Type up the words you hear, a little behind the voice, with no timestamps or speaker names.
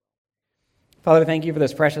Father, thank you for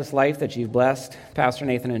this precious life that you've blessed Pastor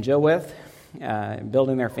Nathan and Jill with,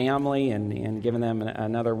 building their family and giving them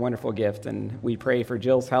another wonderful gift. And we pray for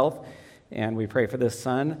Jill's health, and we pray for this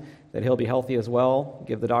son, that he'll be healthy as well.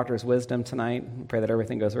 Give the doctors wisdom tonight. We pray that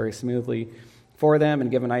everything goes very smoothly for them,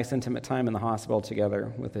 and give a nice intimate time in the hospital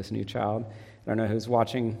together with this new child. I don't know who's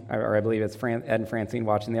watching, or I believe it's Ed and Francine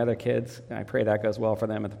watching the other kids. I pray that goes well for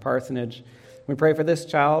them at the parsonage. We pray for this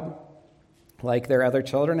child, like their other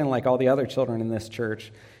children and like all the other children in this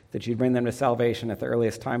church, that you'd bring them to salvation at the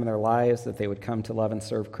earliest time in their lives, that they would come to love and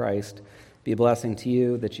serve Christ, be a blessing to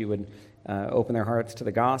you, that you would open their hearts to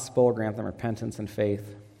the gospel, grant them repentance and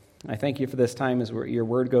faith. I thank you for this time as your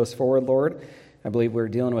word goes forward, Lord. I believe we're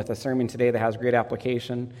dealing with a sermon today that has great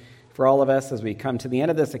application for all of us as we come to the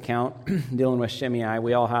end of this account, dealing with Shimei.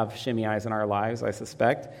 We all have Shimei's in our lives, I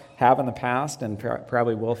suspect, have in the past, and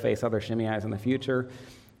probably will face other Shimei's in the future.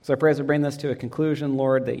 So I pray as we bring this to a conclusion,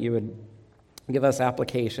 Lord, that you would give us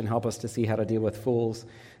application, help us to see how to deal with fools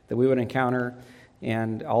that we would encounter,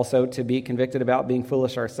 and also to be convicted about being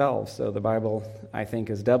foolish ourselves. So the Bible, I think,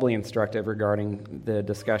 is doubly instructive regarding the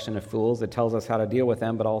discussion of fools. It tells us how to deal with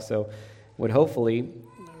them, but also would hopefully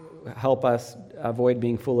help us avoid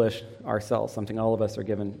being foolish ourselves, something all of us are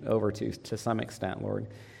given over to some extent, Lord.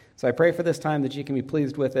 So I pray for this time that you can be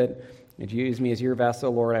pleased with it. If you use me as your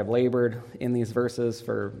vessel, Lord, I've labored in these verses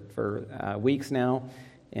for weeks now,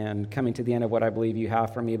 and coming to the end of what I believe you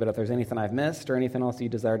have for me. But if there's anything I've missed or anything else you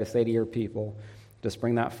desire to say to your people, just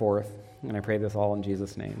bring that forth. And I pray this all in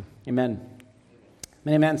Jesus' name. Amen.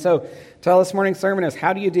 Amen. So, title this morning's sermon is,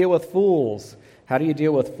 How Do You Deal with Fools? How do you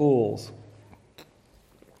deal with fools?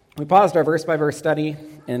 We paused our verse-by-verse study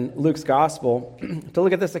in Luke's Gospel to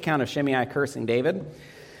look at this account of Shimei cursing David.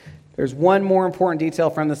 There's one more important detail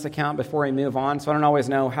from this account before we move on, so I don't always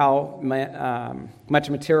know how much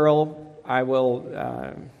material I will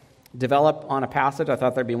develop on a passage. I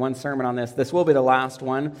thought there'd be one sermon on this. This will be the last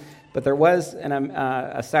one, but there was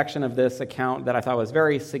a section of this account that I thought was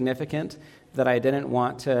very significant that I didn't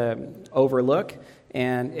want to overlook,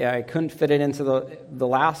 and I couldn't fit it into the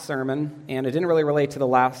last sermon, and it didn't really relate to the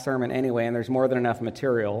last sermon anyway, and there's more than enough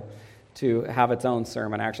material to have its own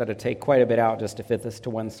sermon. I actually had to take quite a bit out just to fit this to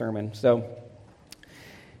one sermon. So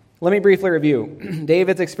let me briefly review.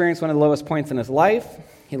 David's experienced one of the lowest points in his life.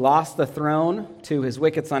 He lost the throne to his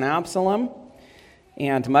wicked son Absalom,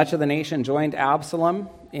 and much of the nation joined Absalom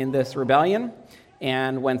in this rebellion.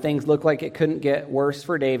 And when things looked like it couldn't get worse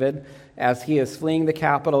for David, as he is fleeing the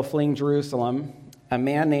capital, fleeing Jerusalem, a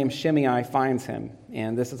man named Shimei finds him,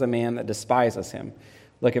 and this is a man that despises him.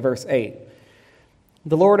 Look at verse 8.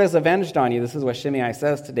 The Lord has avenged on you. This is what Shimei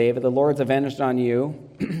says to David. The Lord's avenged on you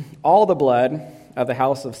all the blood of the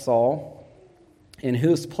house of Saul, in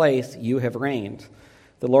whose place you have reigned.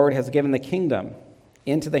 The Lord has given the kingdom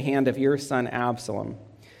into the hand of your son Absalom.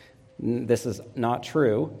 This is not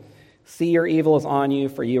true. See, your evil is on you,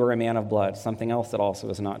 for you are a man of blood. Something else that also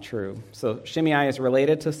is not true. So Shimei is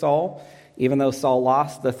related to Saul. Even though Saul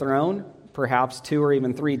lost the throne, perhaps 2 or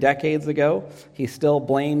even 3 decades ago, he still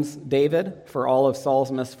blames David for all of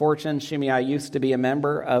Saul's misfortune. Shimei used to be a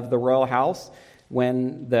member of the royal house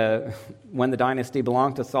when the dynasty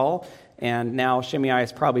belonged to Saul, and now Shimei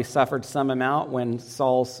has probably suffered some amount when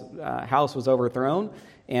Saul's house was overthrown,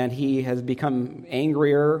 and he has become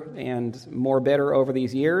angrier and more bitter over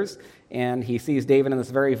these years, and he sees David in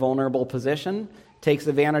this very vulnerable position, takes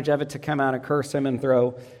advantage of it to come out and curse him and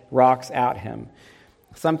throw rocks at him.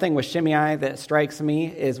 Something with Shimei that strikes me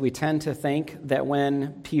is we tend to think that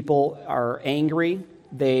when people are angry,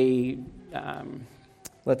 they,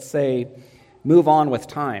 let's say, move on with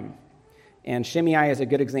time. And Shimei is a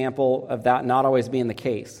good example of that not always being the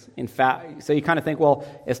case. In fact, so you kind of think, well,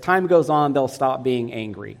 as time goes on, they'll stop being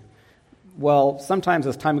angry. Well, sometimes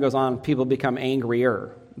as time goes on, people become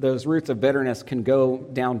angrier. Those roots of bitterness can go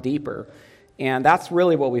down deeper. And that's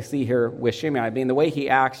really what we see here with Shimei. I mean, the way he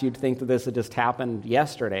acts, you'd think that this had just happened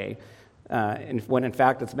yesterday, when in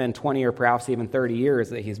fact it's been 20 or perhaps even 30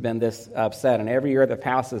 years that he's been this upset. And every year that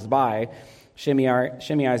passes by,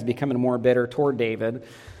 Shimei is becoming more bitter toward David.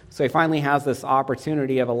 So he finally has this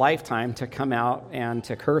opportunity of a lifetime to come out and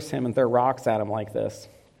to curse him and throw rocks at him like this.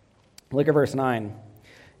 Look at verse 9.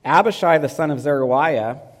 Abishai, the son of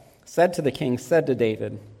Zeruiah, said to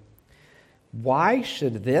David, why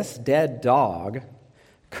should this dead dog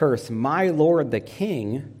curse my lord the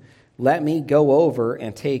king? Let me go over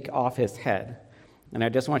and take off his head. And I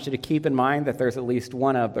just want you to keep in mind that there's at least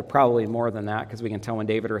one of, but probably more than that, because we can tell when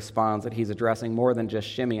David responds that he's addressing more than just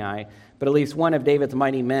Shimei, but at least one of David's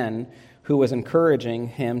mighty men who was encouraging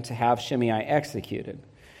him to have Shimei executed.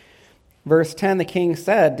 Verse 10, the king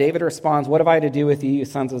said, David responds, "What have I to do with you,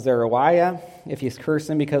 sons of Zeruiah? If he's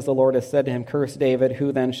cursing because the Lord has said to him, 'Curse David,'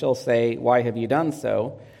 who then shall say, 'Why have you done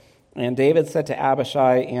so?'" And David said to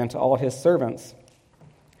Abishai and to all his servants,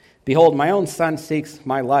 "Behold, my own son seeks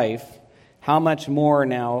my life. How much more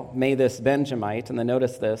now may this Benjamite," and then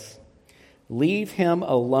notice this, "leave him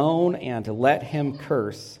alone and let him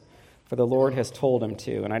curse, for the Lord has told him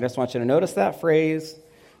to." And I just want you to notice that phrase,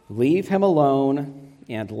 "leave him alone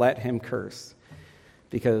and let him curse."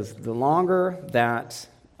 Because the longer that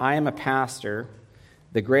I am a pastor,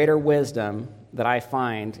 the greater wisdom that I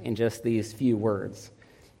find in just these few words.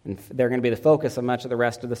 And they're going to be the focus of much of the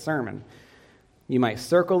rest of the sermon. You might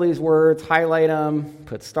circle these words, highlight them,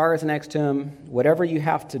 put stars next to them, whatever you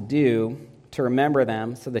have to do to remember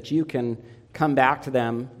them so that you can come back to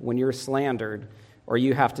them when you're slandered or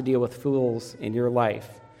you have to deal with fools in your life.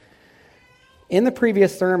 In the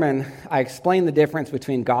previous sermon, I explained the difference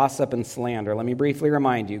between gossip and slander. Let me briefly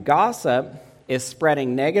remind you. Gossip is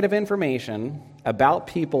spreading negative information about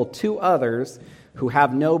people to others who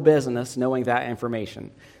have no business knowing that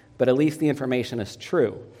information, but at least the information is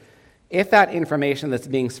true. If that information that's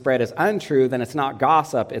being spread is untrue, then it's not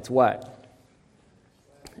gossip, it's what?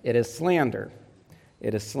 It is slander.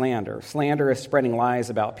 It is slander. Slander is spreading lies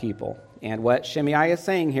about people. And what Shimei is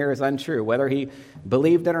saying here is untrue. Whether he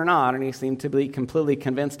believed it or not, and he seemed to be completely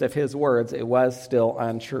convinced of his words, it was still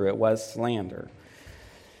untrue. It was slander.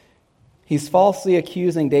 He's falsely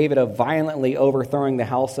accusing David of violently overthrowing the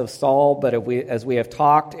house of Saul, but as we have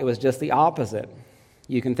talked, it was just the opposite.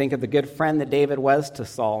 You can think of the good friend that David was to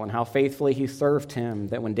Saul and how faithfully he served him,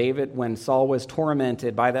 that when Saul was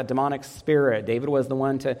tormented by that demonic spirit, David was the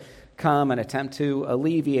one to come and attempt to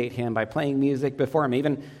alleviate him by playing music before him,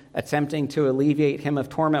 even attempting to alleviate him of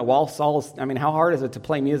torment while how hard is it to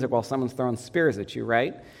play music while someone's throwing spears at you,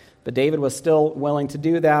 right? But David was still willing to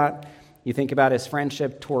do that. You think about his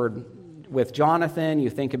friendship with Jonathan, you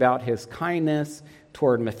think about his kindness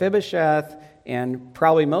toward Mephibosheth, and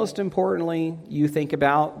probably most importantly, you think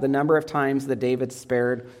about the number of times that David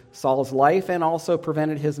spared Saul's life and also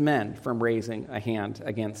prevented his men from raising a hand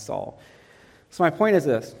against Saul. So my point is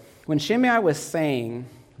this. When Shimei was saying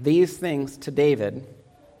these things to David,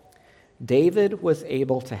 David was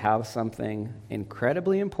able to have something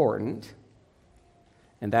incredibly important,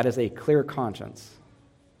 and that is a clear conscience.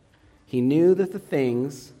 He knew that the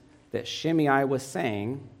things that Shimei was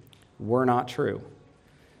saying were not true.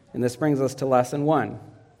 And this brings us to lesson 1.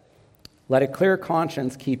 Let a clear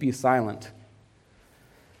conscience keep you silent.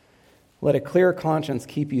 Let a clear conscience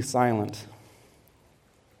keep you silent.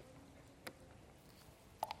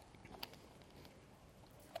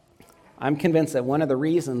 I'm convinced that one of the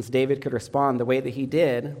reasons David could respond the way that he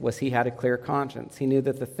did was he had a clear conscience. He knew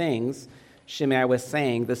that the things Shimei was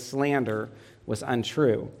saying, the slander, was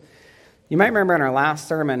untrue. You might remember in our last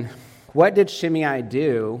sermon, what did Shimei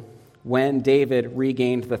do when David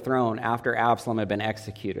regained the throne after Absalom had been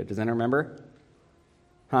executed? Does anyone remember?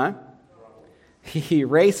 He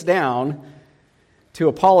raced down to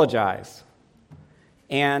apologize.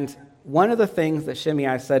 And one of the things that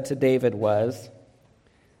Shimei said to David was,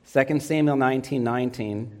 2 Samuel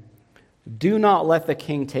 19:19, "Do not let the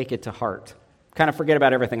king take it to heart." Kind of forget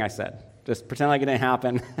about everything I said. Just pretend like it didn't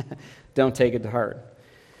happen. Don't take it to heart.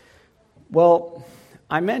 Well,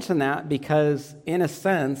 I mention that because, in a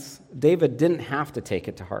sense, David didn't have to take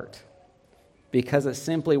it to heart because it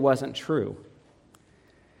simply wasn't true.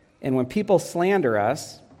 And when people slander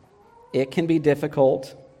us, it can be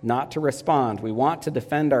difficult not to respond. We want to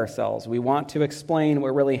defend ourselves. We want to explain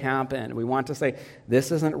what really happened. We want to say,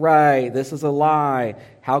 this isn't right, this is a lie,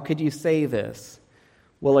 how could you say this?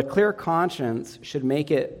 Well, a clear conscience should make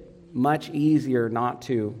it much easier not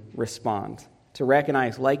to respond, to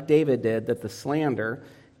recognize, like David did, that the slander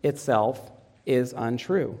itself is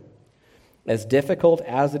untrue. As difficult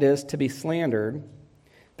as it is to be slandered,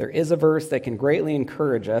 there is a verse that can greatly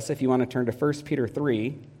encourage us. If you want to turn to 1 Peter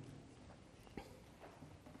 3,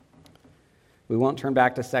 we won't turn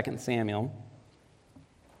back to 2 Samuel.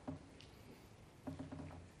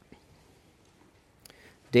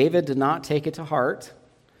 David did not take it to heart,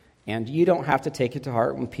 and you don't have to take it to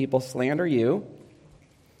heart when people slander you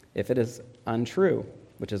if it is untrue,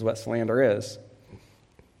 which is what slander is.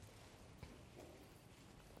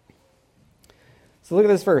 So look at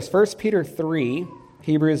this verse, 1 Peter 3,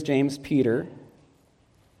 Hebrews, James, Peter,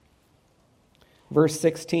 verse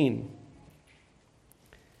 16.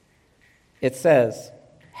 It says,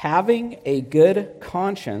 "Having a good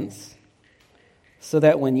conscience, so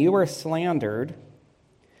that when you are slandered,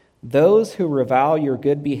 those who revile your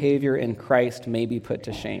good behavior in Christ may be put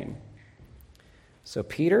to shame." So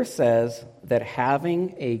Peter says that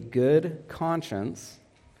having a good conscience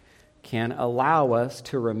can allow us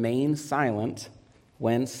to remain silent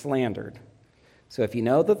when slandered. So if you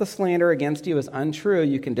know that the slander against you is untrue,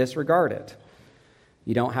 you can disregard it.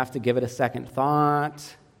 You don't have to give it a second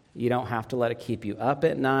thought. You don't have to let it keep you up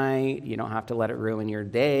at night. You don't have to let it ruin your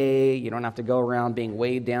day. You don't have to go around being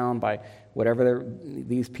weighed down by whatever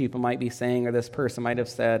these people might be saying or this person might have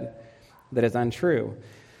said that is untrue.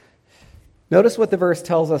 Notice what the verse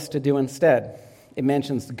tells us to do instead. It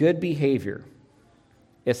mentions good behavior.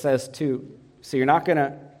 It says so you're not going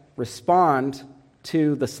to respond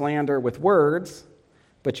to the slander with words,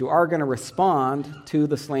 but you are going to respond to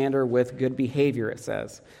the slander with good behavior, it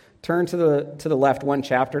says. Turn to the left one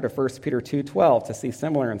chapter to 1 Peter 2:12 to see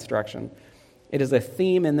similar instruction. It is a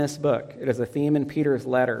theme in this book. It is a theme in Peter's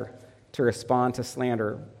letter to respond to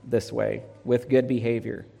slander this way, with good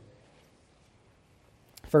behavior.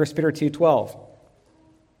 1 Peter 2:12.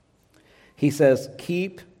 He says,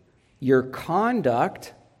 keep your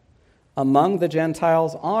conduct among the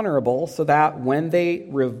Gentiles honorable, so that when they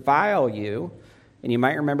revile you, and you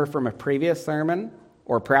might remember from a previous sermon,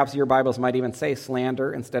 or perhaps your Bibles might even say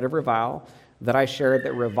slander instead of revile, that I shared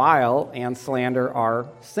that revile and slander are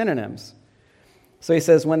synonyms. So he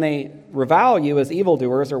says, when they revile you as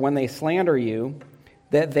evildoers, or when they slander you,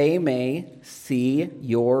 that they may see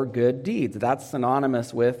your good deeds. That's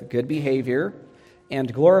synonymous with good behavior,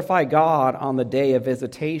 and glorify God on the day of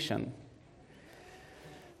visitation.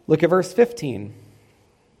 Look at verse 15.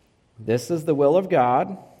 This is the will of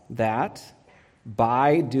God, that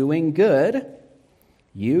by doing good,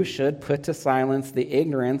 you should put to silence the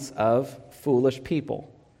ignorance of foolish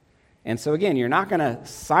people. And so again, you're not going to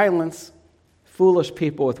silence foolish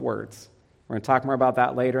people with words. We're going to talk more about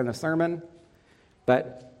that later in the sermon.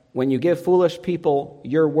 But when you give foolish people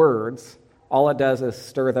your words, all it does is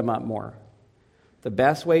stir them up more. The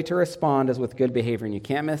best way to respond is with good behavior, and you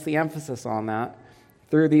can't miss the emphasis on that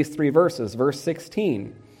through these three verses. Verse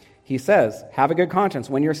 16, he says, have a good conscience.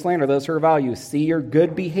 When you're slandered, those who revile you, see your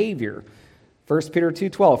good behavior. 1 Peter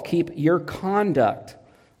 2:12, keep your conduct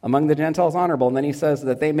among the Gentiles honorable. And then he says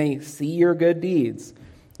that they may see your good deeds.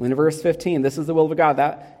 In verse 15, this is the will of God,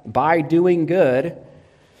 that by doing good,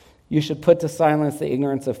 you should put to silence the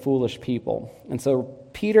ignorance of foolish people. And so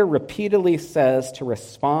Peter repeatedly says to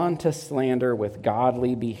respond to slander with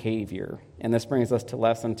godly behavior. And this brings us to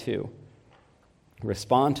lesson 2.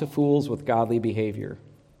 Respond to fools with godly behavior.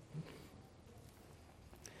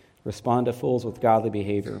 Respond to fools with godly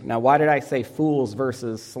behavior. Now, why did I say fools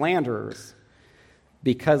versus slanderers?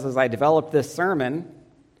 Because as I developed this sermon,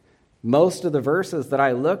 most of the verses that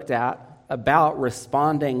I looked at about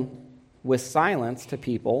responding with silence to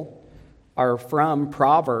people are from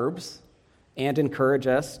Proverbs and encourage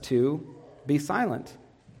us to be silent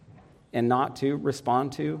and not to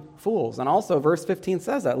respond to fools. And also verse 15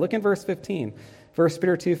 says that. Look in verse 15. 1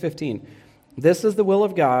 Peter 2:15. This is the will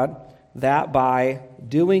of God, that by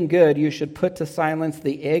doing good you should put to silence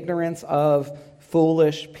the ignorance of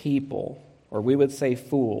foolish people, or we would say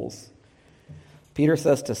fools. Peter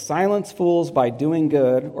says to silence fools by doing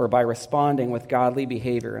good or by responding with godly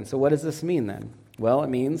behavior. And so what does this mean then? Well, it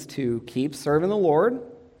means to keep serving the Lord.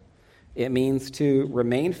 It means to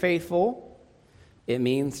remain faithful. It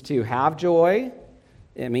means to have joy.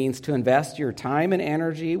 It means to invest your time and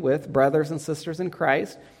energy with brothers and sisters in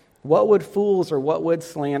Christ. What would fools or what would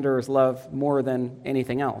slanderers love more than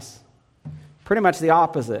anything else? Pretty much the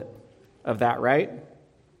opposite of that, right?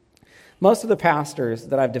 Most of the pastors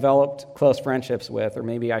that I've developed close friendships with, or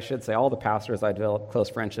maybe I should say all the pastors I developed close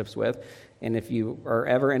friendships with, and if you are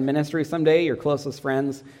ever in ministry someday, your closest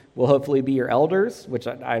friends will hopefully be your elders, which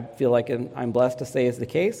I feel like I'm blessed to say is the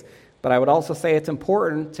case. But I would also say it's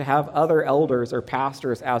important to have other elders or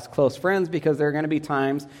pastors as close friends, because there are going to be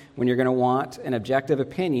times when you're going to want an objective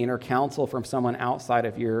opinion or counsel from someone outside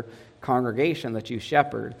of your congregation that you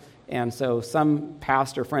shepherd. And so some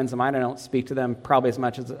pastor friends of mine, I don't speak to them probably as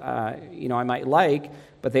much as I might like,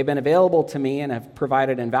 but they've been available to me and have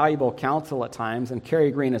provided invaluable counsel at times, and Kerry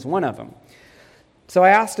Green is one of them. So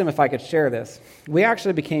I asked him if I could share this. We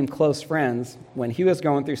actually became close friends when he was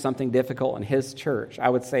going through something difficult in his church. I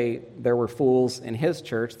would say there were fools in his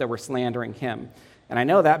church that were slandering him. And I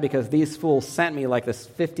know that because these fools sent me like this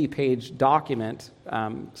 50-page document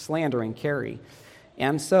slandering Kerry.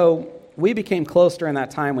 And so we became close during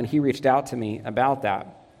that time when he reached out to me about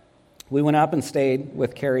that. We went up and stayed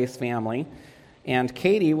with Kerry's family. And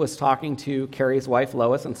Katie was talking to Kerry's wife,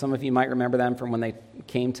 Lois, and some of you might remember them from when they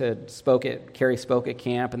came to Kerry spoke at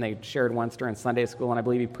camp, and they shared once during Sunday school, and I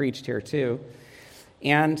believe he preached here too.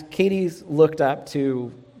 And Katie's looked up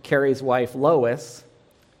to Kerry's wife, Lois,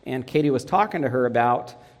 and Katie was talking to her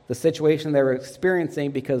about the situation they were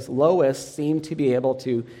experiencing because Lois seemed to be able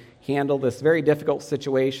to handle this very difficult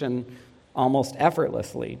situation almost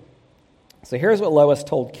effortlessly. So here's what Lois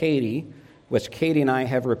told Katie, which Katie and I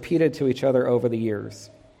have repeated to each other over the years.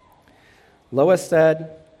 Lois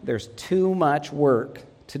said, "There's too much work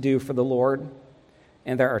to do for the Lord,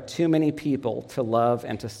 and there are too many people to love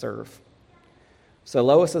and to serve." So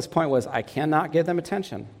Lois's point was, I cannot give them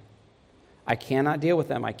attention. I cannot deal with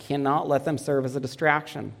them. I cannot let them serve as a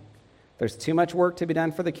distraction. There's too much work to be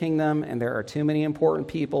done for the kingdom, and there are too many important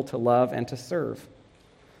people to love and to serve.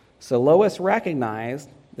 So Lois recognized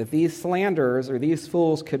that these slanderers or these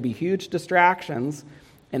fools could be huge distractions,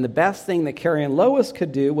 and the best thing that Carrie and Lois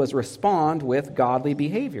could do was respond with godly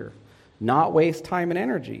behavior, not waste time and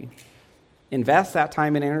energy. Invest that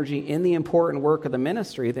time and energy in the important work of the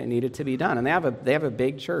ministry that needed to be done. And they have a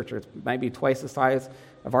big church, or it might be twice the size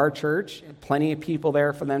of our church. Plenty of people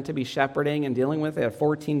there for them to be shepherding and dealing with. They have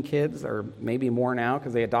 14 kids, or maybe more now,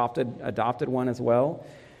 because they adopted one as well.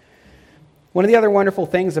 One of the other wonderful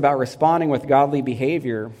things about responding with godly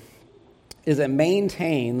behavior is it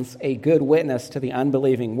maintains a good witness to the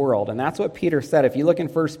unbelieving world. And that's what Peter said. If you look in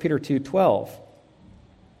 1 Peter 2:12,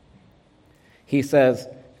 he says,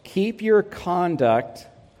 "Keep your conduct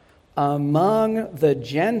among the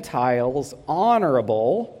Gentiles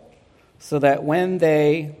honorable, so that when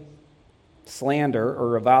they slander or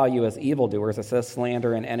revile you as evildoers," it says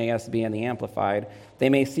slander in NASB and the Amplified, "they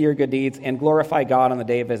may see your good deeds and glorify God on the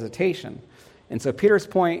day of visitation." And so Peter's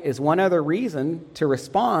point is one other reason to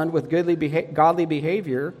respond with godly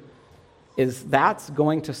behavior is that's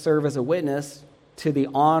going to serve as a witness to the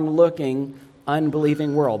onlooking,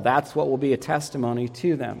 unbelieving world. That's what will be a testimony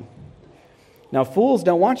to them. Now, fools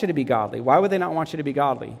don't want you to be godly. Why would they not want you to be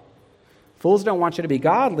godly? Fools don't want you to be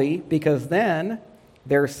godly because then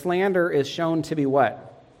their slander is shown to be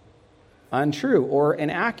what? Untrue or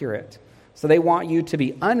inaccurate. So they want you to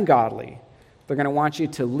be ungodly. They're going to want you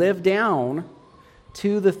to live down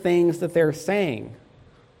to the things that they're saying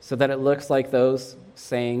so that it looks like those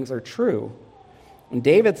sayings are true. And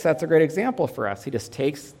David sets a great example for us. He just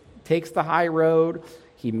takes the high road.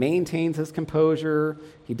 He maintains his composure.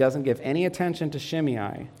 He doesn't give any attention to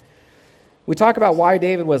Shimei. We talk about why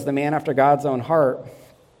David was the man after God's own heart,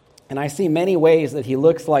 and I see many ways that he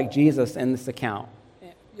looks like Jesus in this account.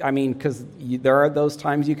 I mean, because there are those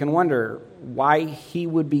times you can wonder why he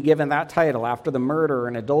would be given that title after the murder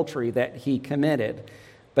and adultery that he committed.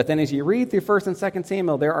 But then as you read through 1 and 2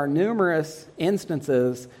 Samuel, there are numerous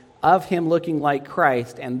instances of him looking like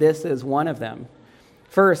Christ, and this is one of them.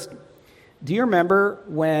 First, do you remember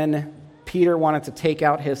when Peter wanted to take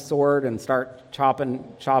out his sword and start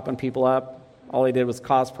chopping people up? All he did was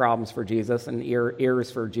cause problems for Jesus and ears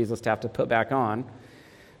for Jesus to have to put back on.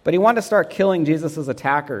 But he wanted to start killing Jesus'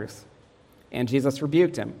 attackers, and Jesus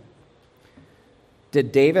rebuked him.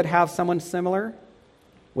 Did David have someone similar?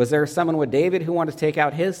 Was there someone with David who wanted to take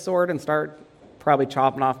out his sword and start probably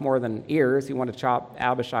chopping off more than ears? He wanted to chop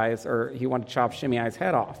Abishai's, or he wanted to chop Shimei's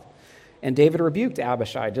head off. And David rebuked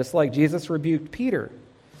Abishai, just like Jesus rebuked Peter.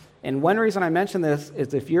 And one reason I mention this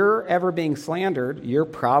is if you're ever being slandered, you're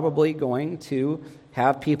probably going to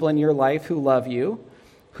have people in your life who love you,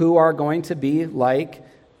 who are going to be like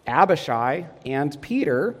Abishai and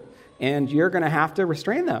Peter, and you're going to have to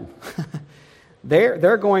restrain them.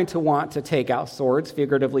 They're going to want to take out swords,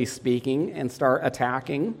 figuratively speaking, and start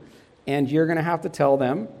attacking, and you're going to have to tell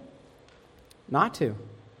them not to.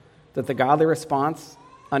 That the godly response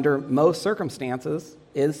under most circumstances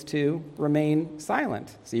is to remain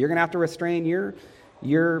silent. So you're going to have to restrain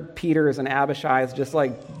your Peters and Abishais just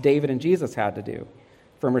like David and Jesus had to do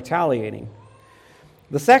from retaliating.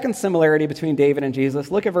 The second similarity between David and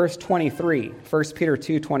Jesus, look at verse 23, 1 Peter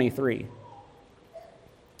 2:23.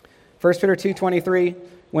 1 Peter 2:23,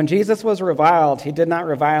 when Jesus was reviled, he did not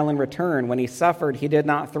revile in return. When he suffered, he did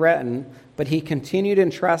not threaten, but he continued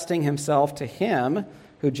entrusting himself to him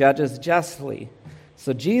who judges justly.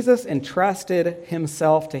 So Jesus entrusted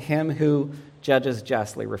himself to him who judges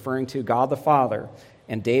justly, referring to God the Father.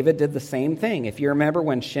 And David did the same thing. If you remember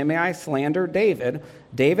when Shimei slandered David,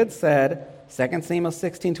 David said, 2 Samuel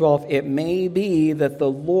 16:12, it may be that the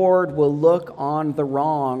Lord will look on the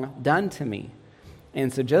wrong done to me.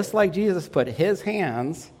 And so just like Jesus put his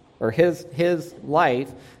hands, or his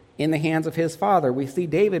life, in the hands of his Father, we see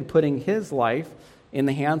David putting his life in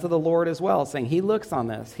the hands of the Lord as well, saying he looks on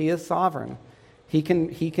this. He is sovereign. He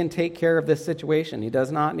can take care of this situation. He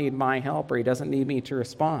does not need my help, or he doesn't need me to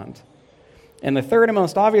respond. And the third and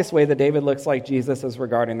most obvious way that David looks like Jesus is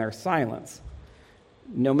regarding their silence.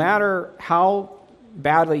 No matter how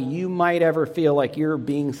badly you might ever feel like you're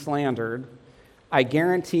being slandered, I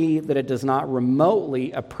guarantee that it does not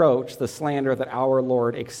remotely approach the slander that our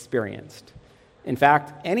Lord experienced. In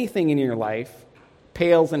fact, anything in your life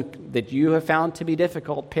that you have found to be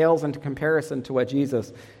difficult pales into comparison to what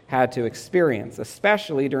Jesus had to experience,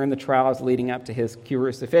 especially during the trials leading up to his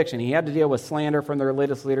crucifixion. He had to deal with slander from the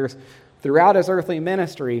religious leaders throughout his earthly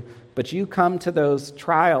ministry, but you come to those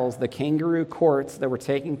trials, the kangaroo courts that were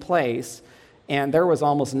taking place, and there was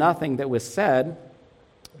almost nothing that was said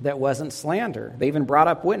that wasn't slander. They even brought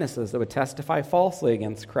up witnesses that would testify falsely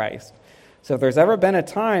against Christ. So if there's ever been a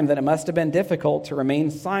time that it must have been difficult to remain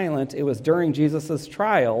silent, it was during Jesus'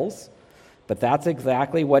 trials, but that's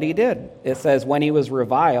exactly what he did. It says when he was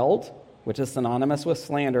reviled, which is synonymous with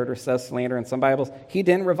slandered, or says slander in some Bibles, he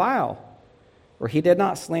didn't revile, or he did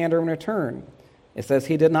not slander in return. It says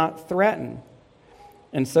he did not threaten.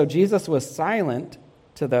 And so Jesus was silent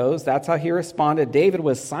to those. That's how he responded. David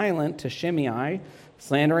was silent to Shimei,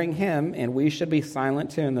 slandering him, and we should be silent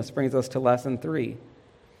too. And this brings us to lesson 3.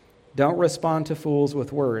 Don't respond to fools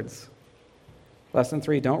with words. Lesson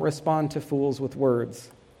 3, don't respond to fools with words.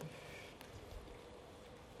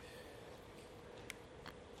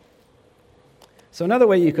 So another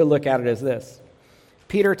way you could look at it is this.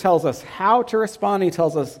 Peter tells us how to respond. He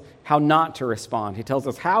tells us how not to respond. He tells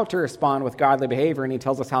us how to respond with godly behavior, and he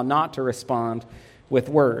tells us how not to respond with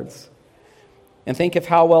words. And think of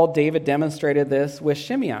how well David demonstrated this with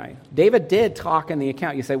Shimei. David did talk in the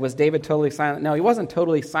account. You say, was David totally silent? No, he wasn't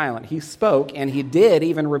totally silent. He spoke, and he did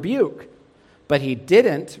even rebuke. But he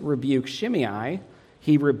didn't rebuke Shimei.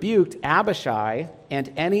 He rebuked Abishai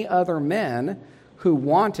and any other men who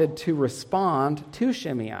wanted to respond to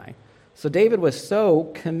Shimei. So David was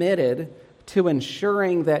so committed to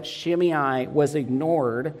ensuring that Shimei was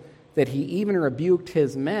ignored that he even rebuked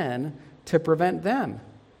his men to prevent them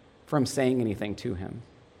from saying anything to him.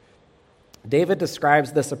 David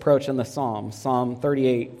describes this approach in the Psalm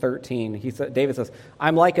 38:13. David says,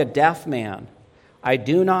 I'm like a deaf man. I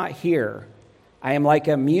do not hear. I am like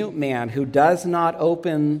a mute man who does not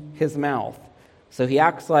open his mouth. So he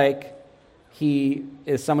acts like he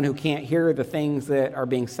is someone who can't hear the things that are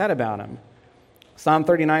being said about him. Psalm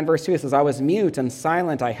 39, verse 2, it says, I was mute and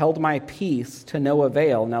silent. I held my peace to no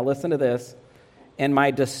avail. Now listen to this. And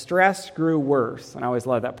my distress grew worse. And I always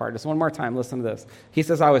love that part. Just one more time, listen to this. He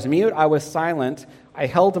says, I was mute, I was silent, I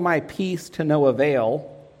held my peace to no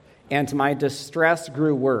avail, and my distress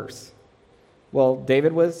grew worse. Well,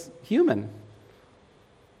 David was human.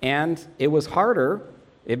 And it was harder.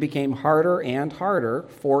 It became harder and harder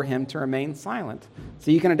for him to remain silent.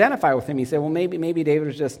 So you can identify with him. You say, well, maybe David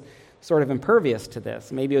was just sort of impervious to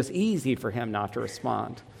this. Maybe it was easy for him not to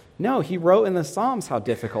respond. No, he wrote in the Psalms how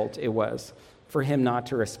difficult it was for him not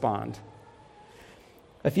to respond.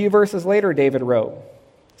 A few verses later, David wrote,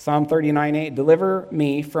 Psalm 39:8, deliver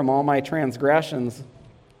me from all my transgressions.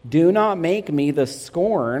 Do not make me the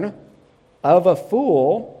scorn of a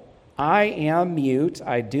fool. I am mute.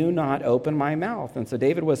 I do not open my mouth. And so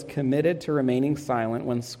David was committed to remaining silent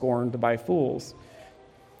when scorned by fools.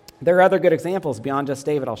 There are other good examples beyond just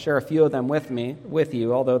David. I'll share a few of them with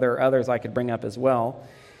you, although there are others I could bring up as well.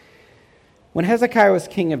 When Hezekiah was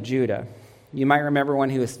king of Judah, you might remember when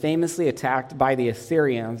he was famously attacked by the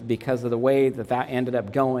Assyrians because of the way that ended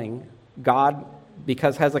up going.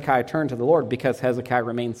 Because Hezekiah turned to the Lord, because Hezekiah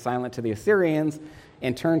remained silent to the Assyrians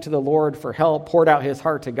and turned to the Lord for help, poured out his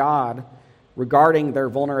heart to God regarding their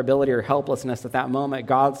vulnerability or helplessness at that moment,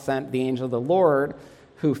 God sent the angel of the Lord,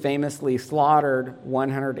 who famously slaughtered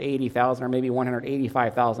 180,000 or maybe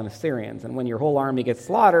 185,000 Assyrians. And when your whole army gets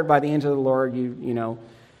slaughtered by the angel of the Lord, you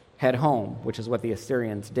head home, which is what the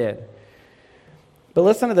Assyrians did. But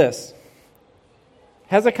listen to this.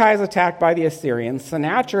 Hezekiah is attacked by the Assyrians.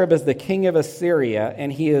 Sennacherib is the king of Assyria,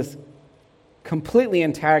 and he is completely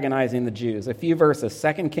antagonizing the Jews. A few verses,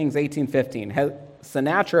 2 Kings 18:15.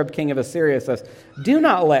 Sennacherib, king of Assyria, says, do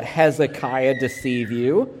not let Hezekiah deceive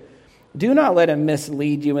you. Do not let him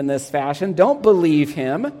mislead you in this fashion. Don't believe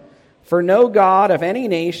him, for no God of any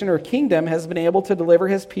nation or kingdom has been able to deliver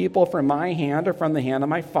his people from my hand or from the hand of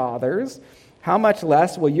my fathers. How much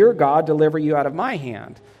less will your God deliver you out of my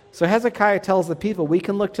hand? So Hezekiah tells the people, we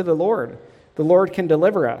can look to the Lord. The Lord can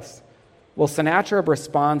deliver us. Well, Sennacherib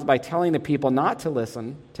responds by telling the people not to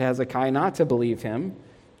listen to Hezekiah, not to believe him.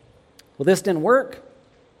 Well, this didn't work.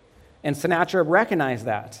 And Sennacherib recognized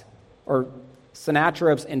that. Or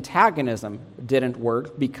Sennacherib's antagonism didn't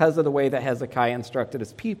work because of the way that Hezekiah instructed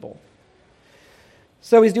his people.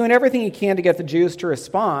 So he's doing everything he can to get the Jews to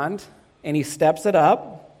respond, and he steps it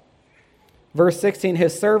up. Verse 16,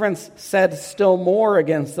 his servants said still more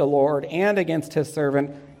against the Lord and against his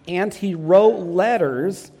servant, and he wrote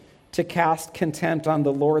letters to cast contempt on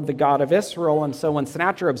the Lord, the God of Israel. And so when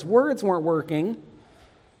Sennacherib's words weren't working,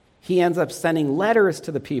 he ends up sending letters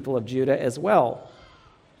to the people of Judah as well.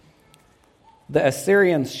 The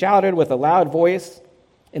Assyrians shouted with a loud voice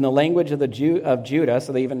in the language of Judah,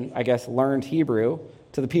 so they even, I guess, learned Hebrew,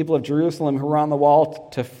 to the people of Jerusalem who were on the wall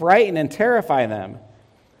to frighten and terrify them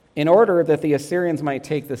in order that the Assyrians might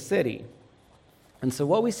take the city. And so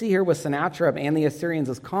what we see here with Sennacherib and the Assyrians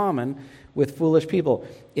is common with foolish people.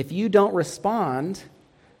 If you don't respond,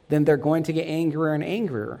 then they're going to get angrier and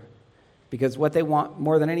angrier, because what they want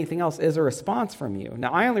more than anything else is a response from you.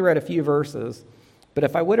 Now, I only read a few verses, but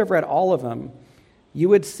if I would have read all of them, you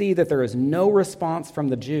would see that there is no response from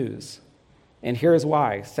the Jews. And here's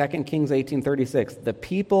why. 2 Kings 18:36. The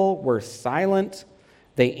people were silent.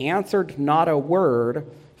 They answered not a word,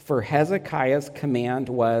 for Hezekiah's command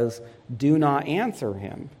was, do not answer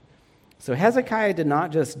him. So Hezekiah did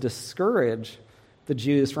not just discourage the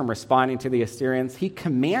Jews from responding to the Assyrians. He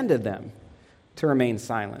commanded them to remain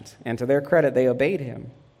silent. And to their credit, they obeyed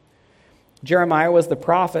him. Jeremiah was the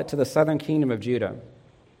prophet to the southern kingdom of Judah.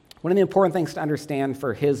 One of the important things to understand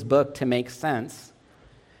for his book to make sense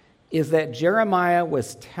is that Jeremiah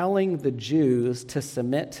was telling the Jews to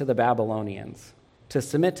submit to the Babylonians. To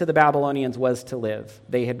submit to the Babylonians was to live.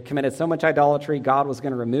 They had committed so much idolatry, God was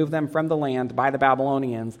going to remove them from the land by the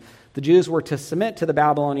Babylonians. The Jews were to submit to the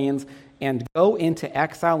Babylonians and go into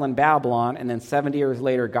exile in Babylon, and then 70 years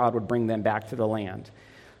later, God would bring them back to the land.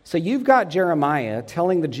 So you've got Jeremiah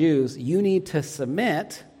telling the Jews, you need to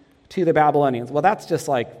submit to the Babylonians. Well, that's just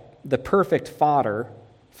like the perfect fodder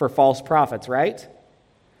for false prophets, right?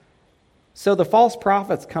 So the false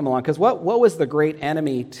prophets come along, because what was the great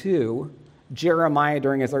enemy to Jeremiah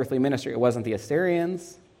during his earthly ministry? It wasn't the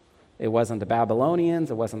Assyrians, it wasn't the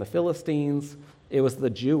Babylonians, it wasn't the Philistines, it was the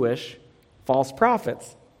Jewish false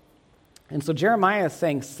prophets. And so Jeremiah is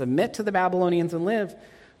saying, submit to the Babylonians and live.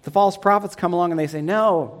 The false prophets come along and they say,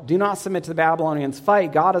 no, do not submit to the Babylonians.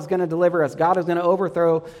 Fight. God is going to deliver us. God is going to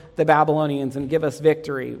overthrow the Babylonians and give us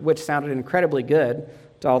victory, which sounded incredibly good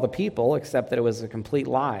to all the people, except that it was a complete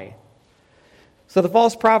lie. So the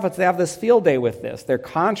false prophets, they have this field day with this. They're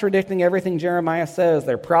contradicting everything Jeremiah says.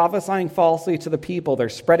 They're prophesying falsely to the people. They're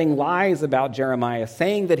spreading lies about Jeremiah,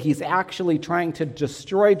 saying that he's actually trying to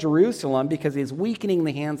destroy Jerusalem because he's weakening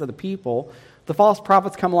the hands of the people. The false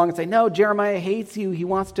prophets come along and say, no, Jeremiah hates you. He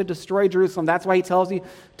wants to destroy Jerusalem. That's why he tells you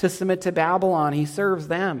to submit to Babylon. He serves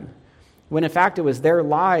them. When in fact it was their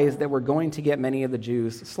lies that were going to get many of the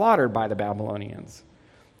Jews slaughtered by the Babylonians.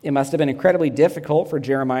 It must have been incredibly difficult for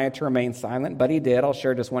Jeremiah to remain silent, but he did. I'll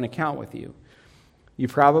share just one account with you. You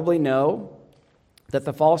probably know that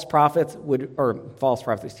the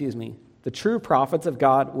the true prophets of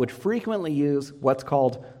God would frequently use what's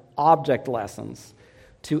called object lessons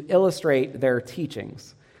to illustrate their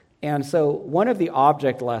teachings. And so one of the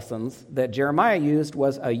object lessons that Jeremiah used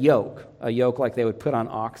was a yoke like they would put on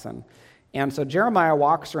oxen. And so Jeremiah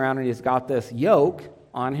walks around and he's got this yoke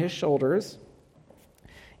on his shoulders,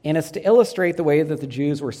 and it's to illustrate the way that the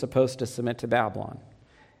Jews were supposed to submit to Babylon.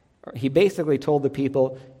 He basically told the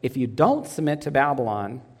people, if you don't submit to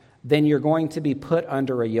Babylon, then you're going to be put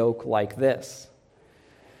under a yoke like this.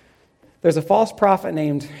 There's a false prophet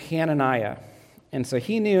named Hananiah, and so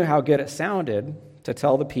he knew how good it sounded to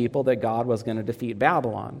tell the people that God was going to defeat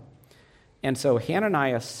Babylon. And so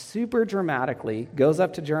Hananiah super dramatically goes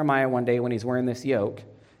up to Jeremiah one day when he's wearing this yoke,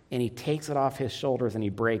 and he takes it off his shoulders and he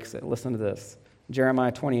breaks it. Listen to this.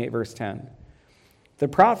 Jeremiah 28, verse 10. The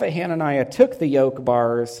prophet Hananiah took the yoke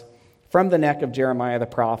bars from the neck of Jeremiah the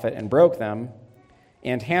prophet and broke them.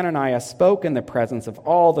 And Hananiah spoke in the presence of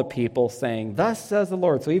all the people, saying, thus says the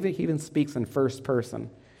Lord. So he even speaks in first person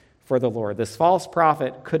for the Lord. This false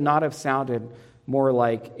prophet could not have sounded more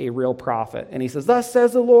like a real prophet. And he says, thus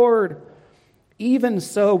says the Lord, even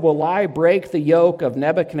so will I break the yoke of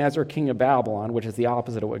Nebuchadnezzar, king of Babylon, which is the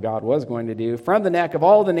opposite of what God was going to do, from the neck of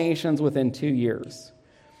all the nations within 2 years.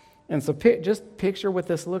 And so just picture what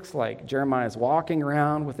this looks like. Jeremiah is walking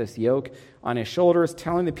around with this yoke on his shoulders,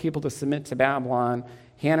 telling the people to submit to Babylon.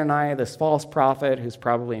 Hananiah, this false prophet, who's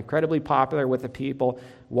probably incredibly popular with the people,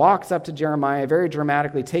 walks up to Jeremiah, very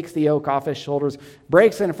dramatically takes the yoke off his shoulders,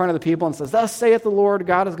 breaks it in front of the people, and says, thus saith the Lord,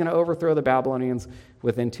 God is going to overthrow the Babylonians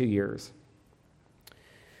within 2 years.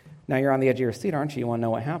 Now you're on the edge of your seat, aren't you? You want to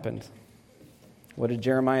know what happened. What did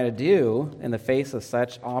Jeremiah do in the face of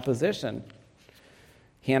such opposition?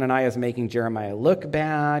 Hananiah is making Jeremiah look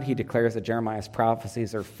bad. He declares that Jeremiah's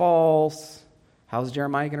prophecies are false. How's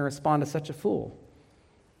Jeremiah going to respond to such a fool?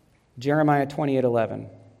 Jeremiah 28:11.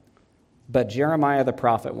 But Jeremiah the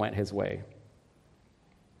prophet went his way.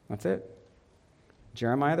 That's it.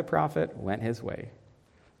 Jeremiah the prophet went his way.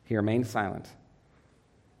 He remained silent.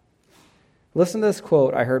 Listen to this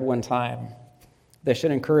quote I heard one time that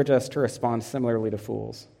should encourage us to respond similarly to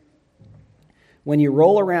fools. When you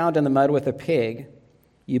roll around in the mud with a pig,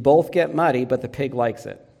 you both get muddy, but the pig likes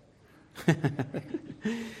it.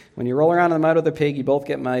 When you roll around in the mud with a pig, you both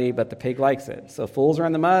get muddy, but the pig likes it. So fools are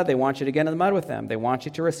in the mud. They want you to get in the mud with them. They want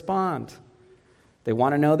you to respond. They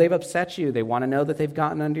want to know they've upset you. They want to know that they've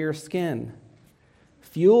gotten under your skin.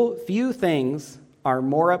 Few things are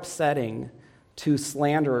more upsetting to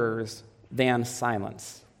slanderers than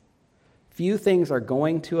silence. Few things are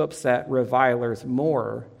going to upset revilers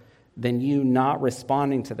more than you not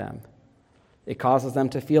responding to them. It causes them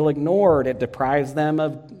to feel ignored. It deprives them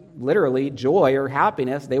of literally joy or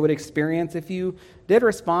happiness they would experience if you did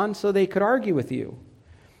respond, so they could argue with you.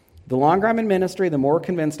 The longer I'm in ministry, the more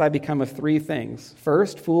convinced I become of three things.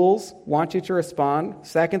 First, fools want you to respond.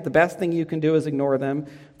 Second, the best thing you can do is ignore them.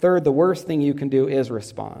 Third, the worst thing you can do is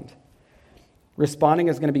respond. Responding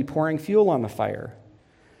is going to be pouring fuel on the fire.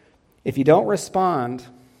 If you don't respond,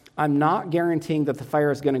 I'm not guaranteeing that the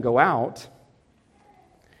fire is going to go out.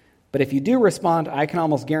 But if you do respond, I can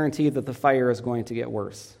almost guarantee that the fire is going to get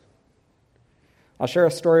worse. I'll share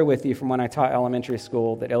a story with you from when I taught elementary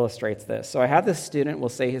school that illustrates this. So I had this student, we'll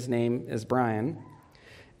say his name is Brian,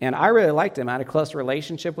 and I really liked him. I had a close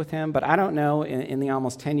relationship with him, but I don't know in the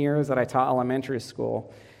almost 10 years that I taught elementary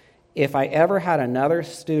school if I ever had another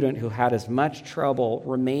student who had as much trouble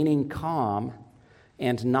remaining calm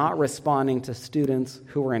and not responding to students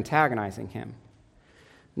who were antagonizing him.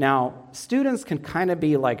 Now, students can kind of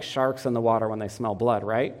be like sharks in the water when they smell blood,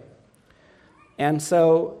 right? And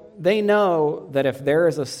so they know that if there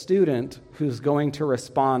is a student who's going to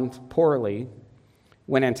respond poorly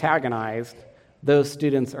when antagonized, those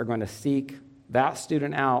students are going to seek that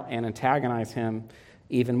student out and antagonize him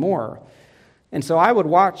even more. And so I would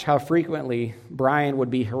watch how frequently Brian would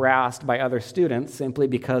be harassed by other students simply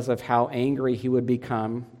because of how angry he would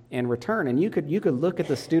become in return. And you could look at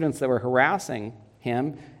the students that were harassing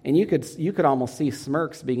him, and you could almost see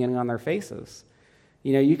smirks beginning on their faces.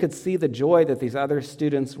 You know, you could see the joy that these other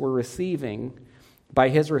students were receiving by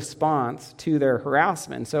his response to their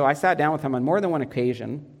harassment. So I sat down with him on more than one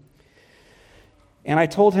occasion, and I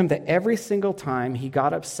told him that every single time he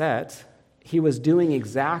got upset, he was doing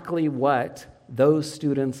exactly what those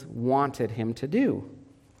students wanted him to do.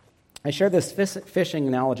 I shared this fishing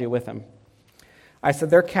analogy with him. I said,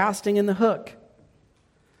 they're casting in the hook.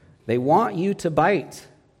 They want you to bite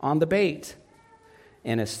on the bait.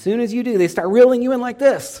 And as soon as you do, they start reeling you in like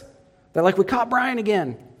this. They're like, we caught Brian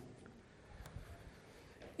again.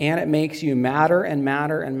 And it makes you madder and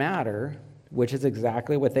madder and madder, which is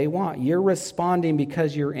exactly what they want. You're responding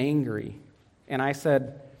because you're angry. And I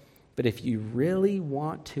said, but if you really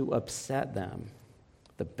want to upset them,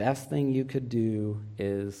 the best thing you could do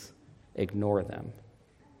is ignore them.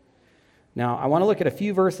 Now, I want to look at a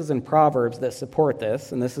few verses in Proverbs that support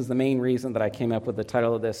this, and this is the main reason that I came up with the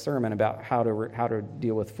title of this sermon about how to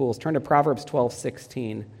deal with fools. Turn to Proverbs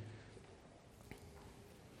 12:16.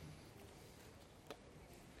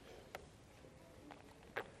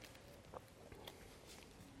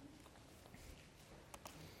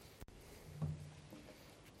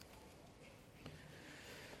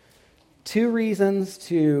 Two reasons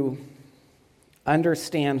to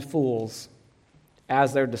understand fools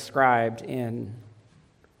as they're described in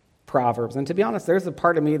Proverbs. And to be honest, there's a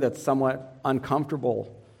part of me that's somewhat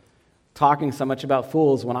uncomfortable talking so much about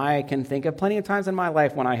fools when I can think of plenty of times in my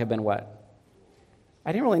life when I have been what?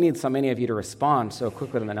 I didn't really need so many of you to respond so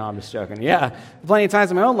quickly to the, no, I'm just joking. Yeah, plenty of times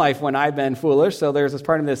in my own life when I've been foolish. So there's this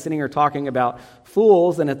part of me that's sitting here talking about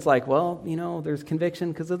fools, and it's like, well, you know, there's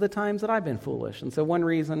conviction because of the times that I've been foolish. And so one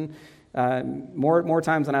reason, more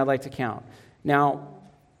times than I'd like to count. Now,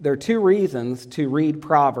 there are two reasons to read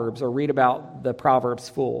Proverbs or read about the Proverbs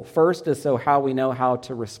fool. First is so how we know how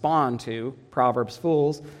to respond to Proverbs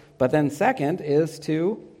fools, but then second is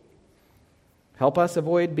to help us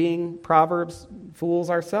avoid being Proverbs fools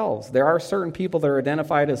ourselves. There are certain people that are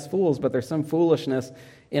identified as fools, but there's some foolishness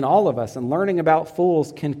in all of us, and learning about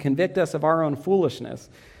fools can convict us of our own foolishness.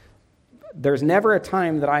 There's never a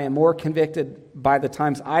time that I am more convicted by the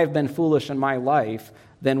times I've been foolish in my life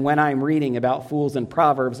than when I'm reading about fools in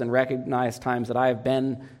Proverbs and recognize times that I've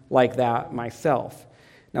been like that myself.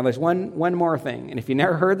 Now, there's one more thing, and if you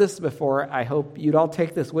never heard this before, I hope you'd all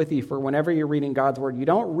take this with you for whenever you're reading God's Word. You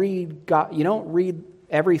don't read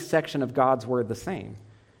every section of God's Word the same.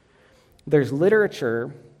 There's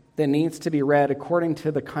literature that needs to be read according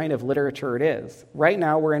to the kind of literature it is. Right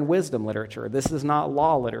now, we're in wisdom literature. This is not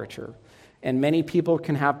law literature. And many people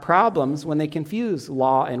can have problems when they confuse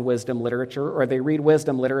law and wisdom literature, or they read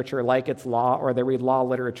wisdom literature like it's law, or they read law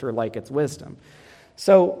literature like it's wisdom.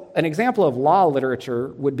 So an example of law literature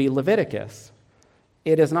would be Leviticus.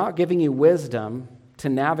 It is not giving you wisdom to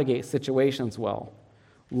navigate situations well.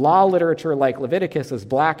 Law literature like Leviticus is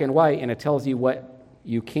black and white, and it tells you what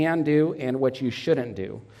you can do and what you shouldn't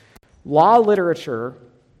do. Law literature,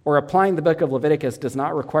 or applying the book of Leviticus, does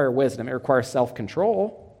not require wisdom. It requires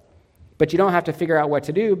self-control. But you don't have to figure out what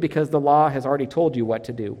to do because the law has already told you what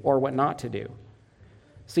to do or what not to do.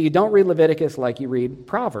 So you don't read Leviticus like you read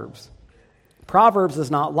Proverbs. Proverbs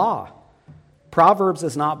is not law. Proverbs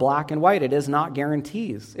is not black and white. It is not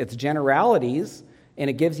guarantees. It's generalities, and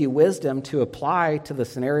it gives you wisdom to apply to the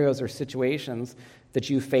scenarios or situations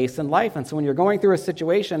that you face in life. And so when you're going through a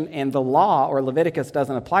situation and the law or Leviticus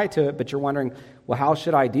doesn't apply to it, but you're wondering, well, how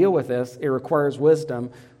should I deal with this? It requires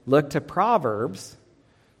wisdom. Look to Proverbs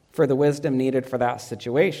for the wisdom needed for that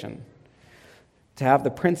situation, to have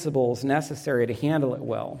the principles necessary to handle it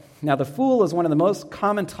well. Now, the fool is one of the most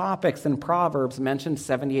common topics in Proverbs, mentioned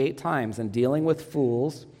 78 times, and dealing with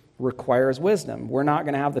fools requires wisdom. We're not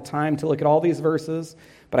going to have the time to look at all these verses,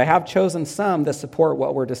 but I have chosen some that support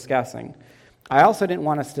what we're discussing. I also didn't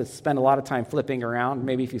want us to spend a lot of time flipping around.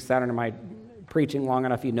 Maybe if you sat under my preaching long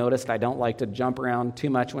enough, you noticed I don't like to jump around too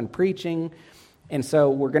much when preaching. And so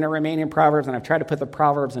we're going to remain in Proverbs, and I've tried to put the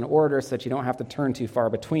Proverbs in order so that you don't have to turn too far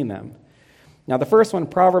between them. Now, the first one,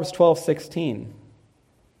 Proverbs 12:16.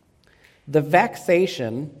 The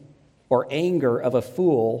vexation or anger of a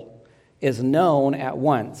fool is known at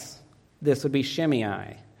once. This would be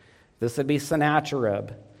Shimei. This would be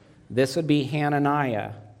Sennacherib. This would be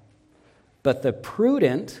Hananiah. But the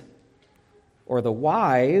prudent or the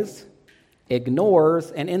wise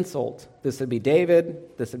ignores an insult. This would be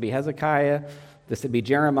David. This would be Hezekiah. This would be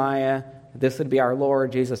Jeremiah. This would be our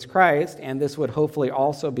Lord Jesus Christ, and this would hopefully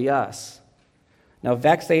also be us. Now,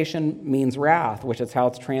 vexation means wrath, which is how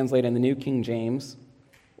it's translated in the New King James,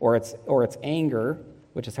 or it's anger,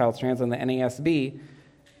 which is how it's translated in the NASB.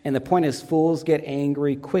 And the point is, fools get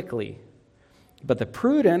angry quickly. But the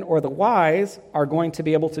prudent or the wise are going to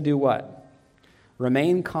be able to do what?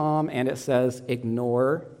 Remain calm, and it says,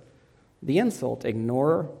 ignore the insult,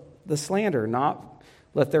 ignore the slander, not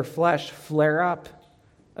let their flesh flare up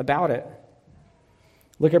about it.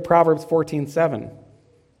 Look at Proverbs 14:7.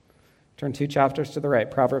 Turn 2 chapters to the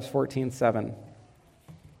right, Proverbs 14:7.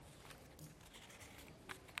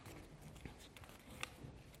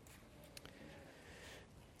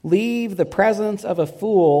 Leave the presence of a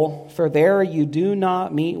fool, for there you do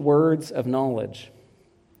not meet words of knowledge.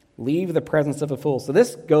 Leave the presence of a fool. So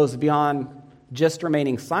this goes beyond just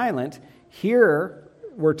remaining silent. Here,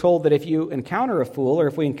 we're told that if you encounter a fool, or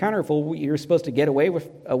if we encounter a fool, you're supposed to get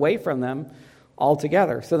away from them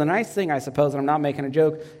altogether. So the nice thing, I suppose, and I'm not making a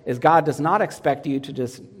joke, is God does not expect you to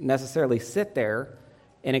just necessarily sit there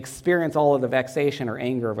and experience all of the vexation or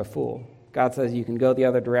anger of a fool. God says you can go the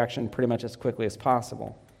other direction pretty much as quickly as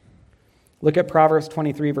possible. Look at Proverbs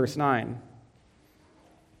 23, verse 9.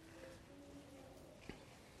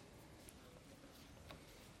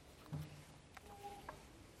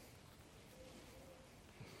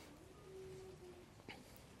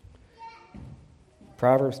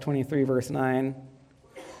 Proverbs 23, verse 9.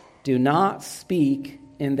 Do not speak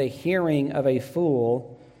in the hearing of a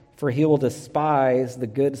fool, for he will despise the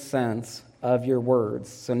good sense of your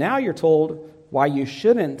words. So now you're told why you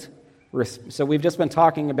shouldn't. So we've just been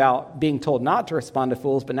talking about being told not to respond to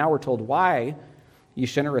fools, but now we're told why you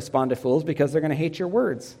shouldn't respond to fools, because they're going to hate your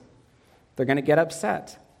words. They're going to get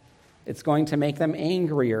upset. It's going to make them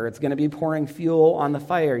angrier. It's going to be pouring fuel on the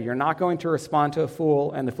fire. You're not going to respond to a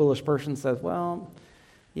fool, and the foolish person says, well,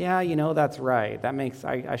 yeah, that's right. That makes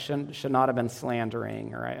I should not have been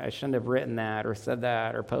slandering, or I shouldn't have written that, or said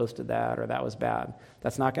that, or posted that, or that was bad.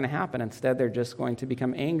 That's not going to happen. Instead, they're just going to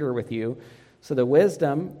become angry with you. So the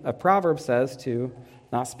wisdom of Proverbs says to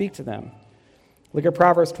not speak to them. Look at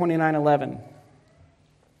Proverbs 29:11.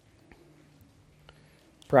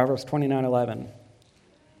 Proverbs 29:11.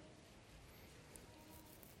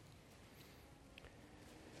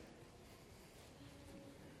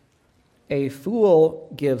 A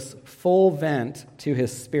fool gives full vent to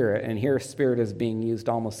his spirit, and here spirit is being used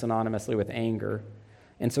almost synonymously with anger.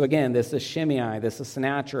 And so again, this is Shimei, this is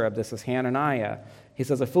Sennacherib, this is Hananiah. He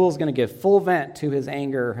says a fool is going to give full vent to his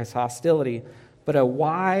anger, his hostility, but a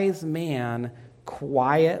wise man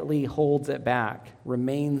quietly holds it back,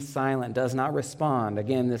 remains silent, does not respond.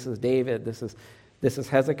 Again, this is David, this is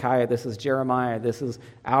Hezekiah, this is Jeremiah, this is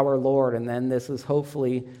our Lord, and then this is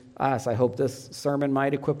hopefully us. I hope this sermon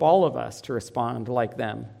might equip all of us to respond like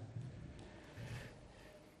them.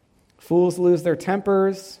 Fools lose their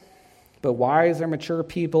tempers, but wise or mature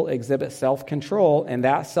people exhibit self-control, and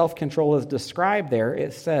that self-control is described there.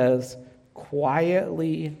 It says,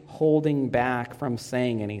 quietly holding back from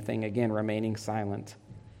saying anything, again, remaining silent.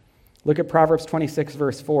 Look at Proverbs 26,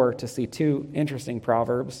 verse 4, to see two interesting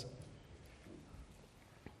proverbs.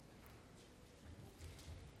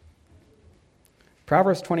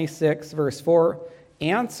 Proverbs 26, verse 4,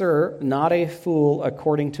 answer not a fool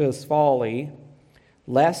according to his folly,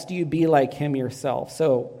 lest you be like him yourself.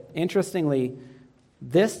 So, interestingly,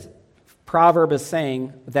 this proverb is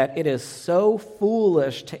saying that it is so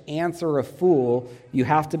foolish to answer a fool, you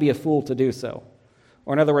have to be a fool to do so.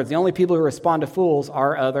 Or in other words, the only people who respond to fools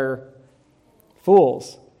are other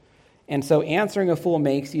fools. And so answering a fool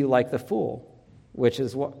makes you like the fool, which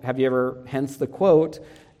is what, have you ever, hence the quote,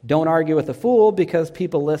 don't argue with a fool because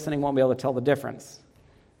people listening won't be able to tell the difference,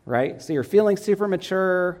 right? So you're feeling super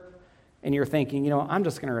mature and you're thinking, I'm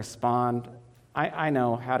just going to respond. I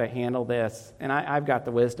know how to handle this, and I've got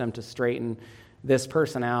the wisdom to straighten this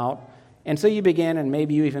person out. And so you begin, and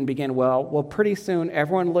maybe you even begin, well, pretty soon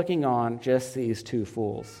everyone looking on just sees two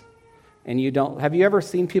fools. And you don't, have you ever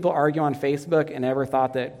seen people argue on Facebook and ever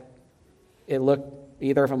thought that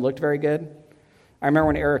either of them looked very good? I remember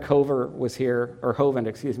when Eric Hovind was here,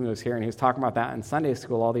 and he was talking about that in Sunday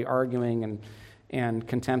school, all the arguing and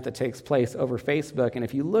contempt that takes place over Facebook. And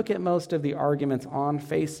if you look at most of the arguments on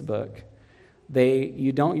Facebook,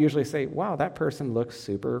 you don't usually say, wow, that person looks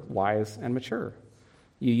super wise and mature.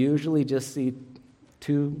 You usually just see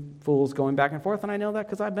two fools going back and forth, and I know that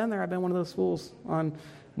because I've been there. I've been one of those fools on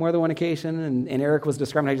more than one occasion, and Eric was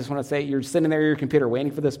describing, I just want to say, you're sitting there at your computer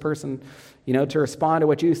waiting for this person, to respond to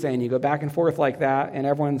what you say, and you go back and forth like that, and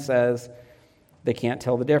everyone says they can't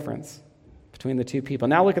tell the difference between the two people.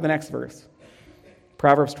 Now look at the next verse.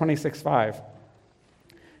 Proverbs 26:5.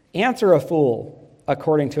 Answer a fool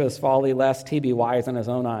according to his folly, lest he be wise in his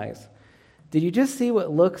own eyes. Did you just see what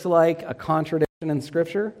looks like a contradiction in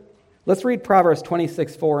Scripture? Let's read Proverbs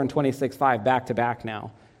 26:4 and 26:5 back to back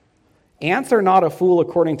now. Answer not a fool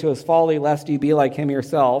according to his folly, lest you be like him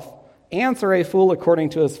yourself. Answer a fool according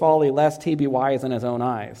to his folly, lest he be wise in his own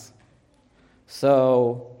eyes.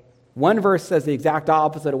 So, one verse says the exact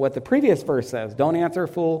opposite of what the previous verse says. Don't answer a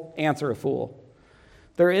fool, answer a fool.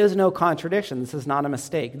 There is no contradiction. This is not a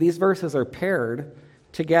mistake. These verses are paired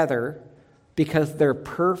together because they're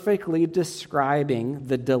perfectly describing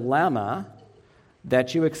the dilemma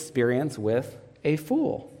that you experience with a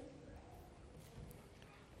fool.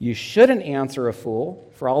 You shouldn't answer a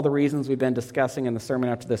fool for all the reasons we've been discussing in the sermon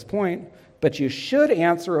up to this point, but you should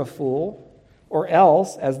answer a fool, or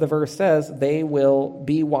else, as the verse says, they will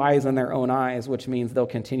be wise in their own eyes, which means they'll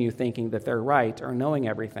continue thinking that they're right or knowing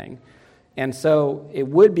everything. And so it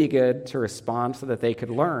would be good to respond so that they could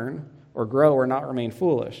learn or grow or not remain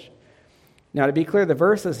foolish. Now, to be clear, the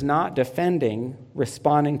verse is not defending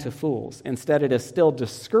responding to fools. Instead, it is still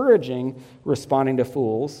discouraging responding to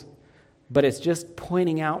fools, but it's just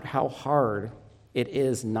pointing out how hard it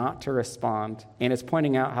is not to respond, and it's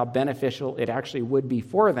pointing out how beneficial it actually would be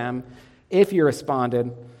for them if you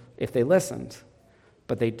responded, if they listened.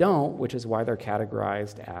 But they don't, which is why they're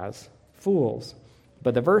categorized as fools.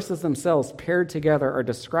 But the verses themselves paired together are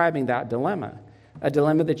describing that dilemma, a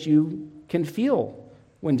dilemma that you can feel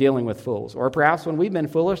when dealing with fools, or perhaps when we've been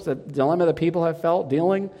foolish, the dilemma that people have felt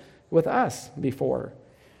dealing with us before.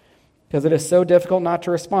 Because it is so difficult not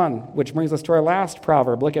to respond, which brings us to our last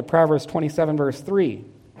proverb. Look at Proverbs 27, verse 3.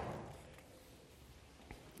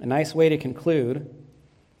 A nice way to conclude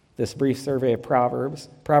this brief survey of Proverbs.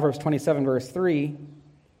 Proverbs 27, verse 3.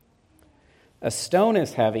 A stone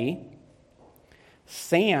is heavy,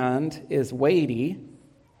 sand is weighty,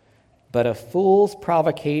 but a fool's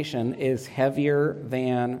provocation is heavier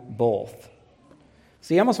than both.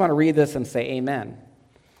 So you almost want to read this and say amen.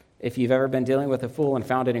 If you've ever been dealing with a fool and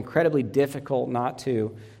found it incredibly difficult not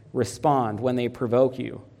to respond when they provoke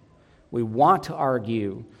you. We want to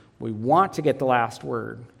argue. We want to get the last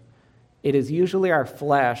word. It is usually our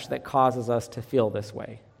flesh that causes us to feel this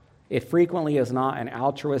way. It frequently is not an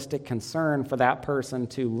altruistic concern for that person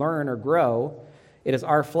to learn or grow. It is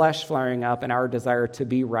our flesh flaring up and our desire to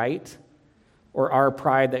be right, or our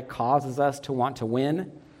pride that causes us to want to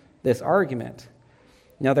win this argument.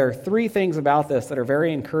 Now, there are three things about this that are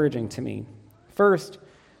very encouraging to me. First,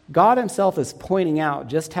 God himself is pointing out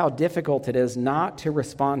just how difficult it is not to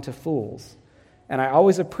respond to fools. And I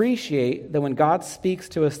always appreciate that when God speaks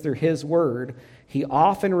to us through his word, he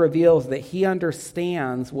often reveals that he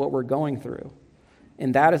understands what we're going through.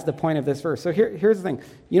 And that is the point of this verse. So here's the thing.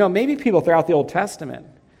 Maybe people throughout the Old Testament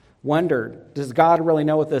wondered, does God really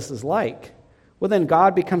know what this is like? Well, then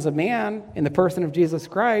God becomes a man in the person of Jesus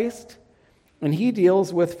Christ, and he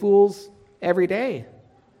deals with fools every day.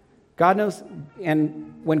 God knows,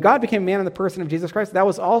 and when God became a man in the person of Jesus Christ, that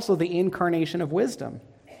was also the incarnation of wisdom.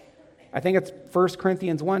 I think it's 1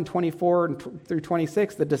 Corinthians 1, 24 through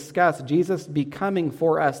 26 that discuss Jesus becoming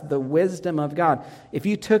for us the wisdom of God. If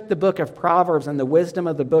you took the book of Proverbs and the wisdom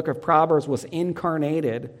of the book of Proverbs was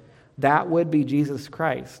incarnated, that would be Jesus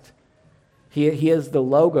Christ. He is the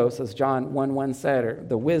Logos, as John 1:1 said, or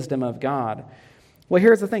the wisdom of God. Well,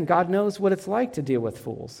 here's the thing. God knows what it's like to deal with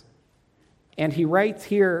fools. And he writes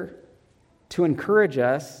here to encourage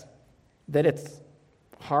us that it's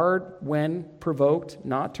hard when provoked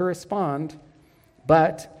not to respond,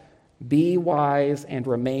 but be wise and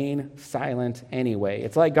remain silent anyway.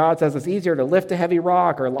 It's like God says it's easier to lift a heavy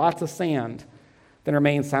rock or lots of sand than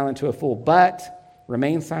remain silent to a fool, but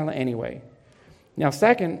remain silent anyway. Now,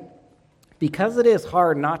 second, because it is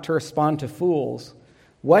hard not to respond to fools,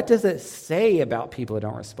 what does it say about people who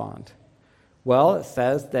don't respond? Well, it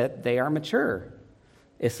says that they are mature.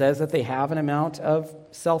 It says that they have an amount of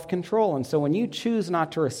self-control. And so when you choose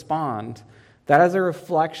not to respond, that is a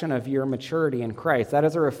reflection of your maturity in Christ. That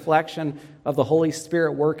is a reflection of the Holy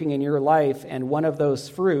Spirit working in your life, and one of those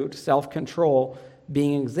fruit, self-control,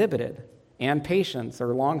 being exhibited, and patience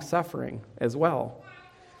or long-suffering as well.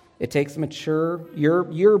 It takes mature.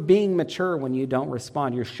 You're being mature when you don't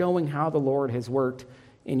respond. You're showing how the Lord has worked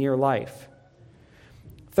in your life.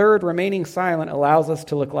 Third, remaining silent allows us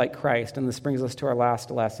to look like Christ, and this brings us to our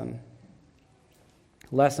last lesson.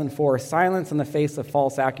 Lesson 4, silence in the face of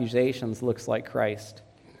false accusations looks like Christ.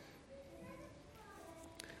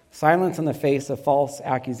 Silence in the face of false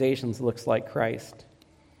accusations looks like Christ.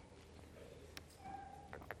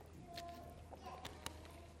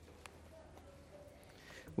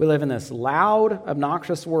 We live in this loud,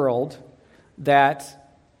 obnoxious world that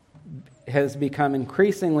has become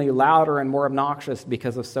increasingly louder and more obnoxious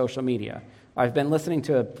because of social media. I've been listening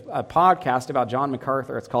to a podcast about John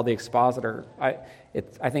MacArthur. It's called The Expositor. I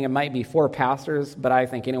think it might be for pastors, but I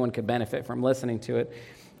think anyone could benefit from listening to it.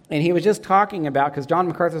 And he was just talking about, because John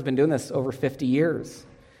MacArthur's been doing this over 50 years,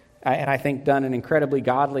 and I think done an incredibly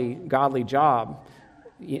godly job.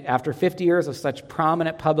 After 50 years of such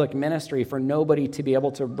prominent public ministry, for nobody to be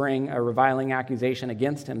able to bring a reviling accusation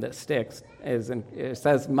against him that sticks, it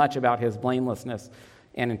says much about his blamelessness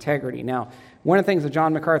and integrity. Now, one of the things that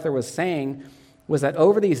John MacArthur was saying was that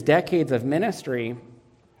over these decades of ministry,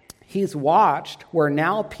 he's watched where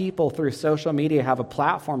now people through social media have a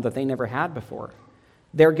platform that they never had before.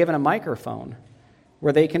 They're given a microphone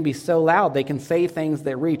where they can be so loud, they can say things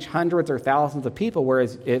that reach hundreds or thousands of people,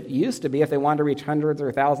 whereas it used to be if they wanted to reach hundreds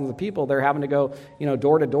or thousands of people, they're having to go,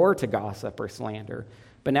 door to door to gossip or slander.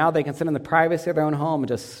 But now they can sit in the privacy of their own home and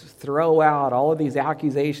just throw out all of these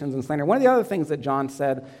accusations and slander. One of the other things that John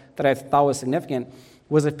said that I thought was significant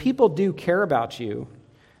was if people do care about you,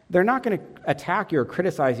 they're not going to attack you or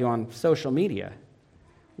criticize you on social media.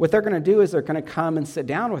 What they're going to do is they're going to come and sit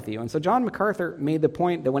down with you. And so John MacArthur made the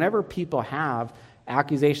point that whenever people have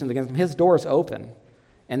accusations against him, his door's open,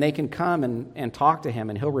 and they can come and talk to him,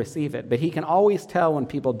 and he'll receive it. But he can always tell when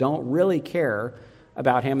people don't really care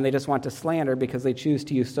about him, and they just want to slander because they choose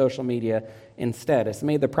to use social media instead. It's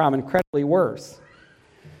made the problem incredibly worse.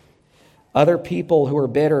 Other people who are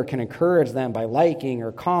bitter can encourage them by liking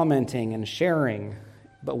or commenting and sharing.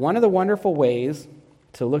 But one of the wonderful ways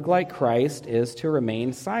to look like Christ is to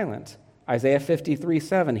remain silent. Isaiah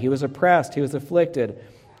 53:7, he was oppressed, he was afflicted,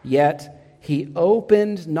 yet he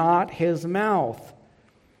opened not his mouth.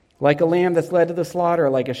 Like a lamb that's led to the slaughter,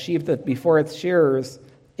 like a sheep that before its shearers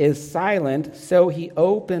is silent, so he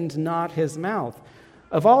opened not his mouth.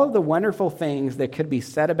 Of all of the wonderful things that could be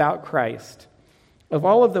said about Christ, of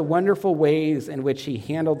all of the wonderful ways in which he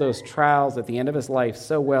handled those trials at the end of his life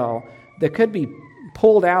so well, that could be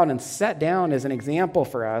pulled out and set down as an example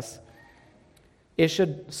for us, it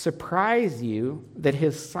should surprise you that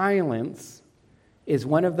his silence is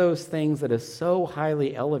one of those things that is so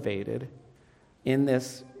highly elevated in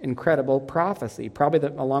this incredible prophecy. Probably,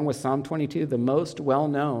 along with Psalm 22, the most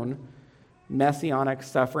well-known messianic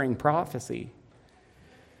suffering prophecy.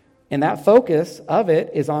 And that focus of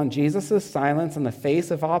it is on Jesus' silence in the face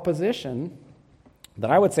of opposition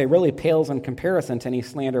that I would say really pales in comparison to any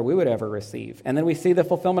slander we would ever receive. And then we see the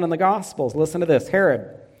fulfillment in the Gospels. Listen to this.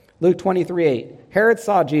 Herod, Luke 23:8. Herod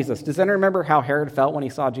saw Jesus. Does anyone remember how Herod felt when he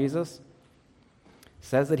saw Jesus? It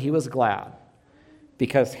says that he was glad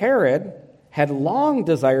because Herod had long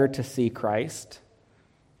desired to see Christ,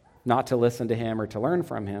 not to listen to him or to learn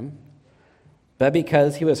from him, but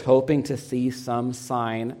because he was hoping to see some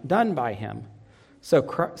sign done by him.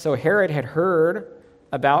 So Herod had heard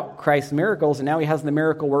about Christ's miracles, and now he has the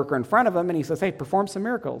miracle worker in front of him, and he says, hey, perform some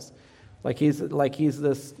miracles. Like he's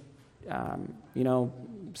this,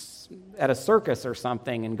 at a circus or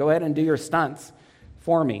something, and go ahead and do your stunts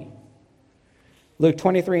for me. Luke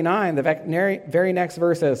 23:9, the very next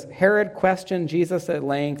verse says, Herod questioned Jesus at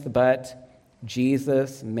length, but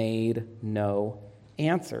Jesus made no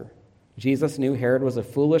answer. Jesus knew Herod was a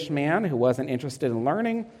foolish man who wasn't interested in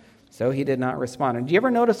learning, so he did not respond. And do you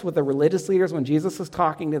ever notice with the religious leaders when Jesus is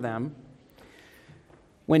talking to them,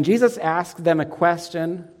 when Jesus asks them a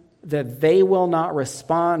question that they will not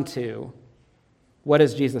respond to, what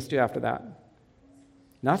does Jesus do after that?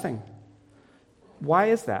 Nothing. Why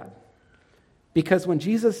is that? Because when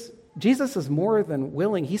Jesus is more than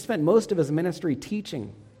willing, he spent most of his ministry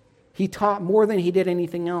teaching. He taught more than he did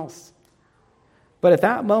anything else. But at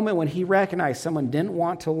that moment when he recognized someone didn't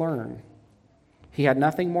want to learn, he had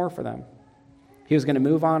nothing more for them. He was going to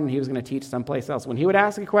move on and he was going to teach someplace else. When he would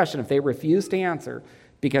ask a question, if they refused to answer,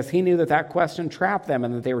 because he knew that question trapped them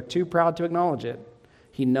and that they were too proud to acknowledge it,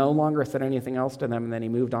 he no longer said anything else to them, and then he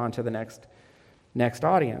moved on to the next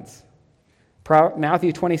audience.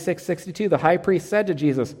 Matthew 26:62, the high priest said to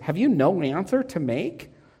Jesus, have you no answer to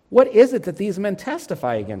make? What is it that these men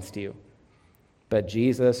testify against you? But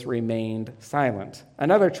Jesus remained silent.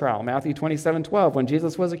 Another trial, Matthew 27:12, when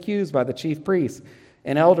Jesus was accused by the chief priests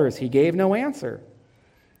and elders, he gave no answer.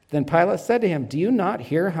 Then Pilate said to him, do you not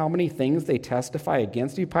hear how many things they testify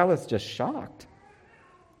against you? Pilate's just shocked.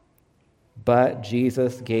 But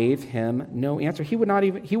Jesus gave him no answer. He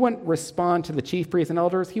wouldn't respond to the chief priests and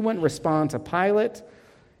elders. He wouldn't respond to Pilate.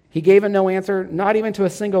 He gave him no answer, not even to a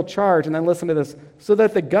single charge. And then listen to this. So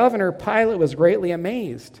that the governor, Pilate, was greatly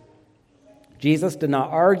amazed. Jesus did not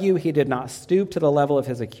argue. He did not stoop to the level of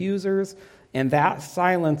his accusers. And that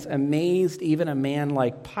silence amazed even a man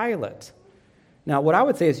like Pilate. Now, what I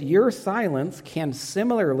would say is your silence can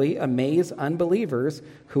similarly amaze unbelievers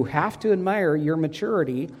who have to admire your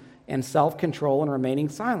maturity and self-control and remaining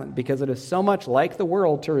silent, because it is so much like the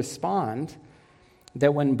world to respond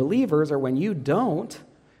that when believers, or when you don't,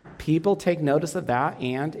 people take notice of that,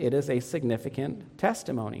 and it is a significant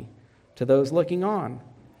testimony to those looking on.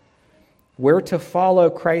 We're to follow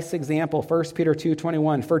Christ's example, 1 Peter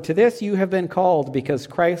 2:21. For to this you have been called, because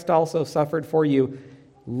Christ also suffered for you,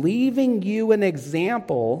 leaving you an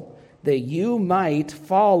example that you might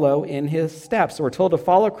follow in his steps. So we're told to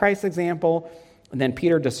follow Christ's example. And then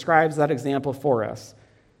Peter describes that example for us.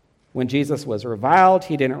 When Jesus was reviled,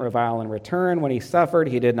 he didn't revile in return. When he suffered,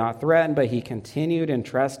 he did not threaten, but he continued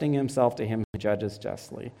entrusting himself to him who judges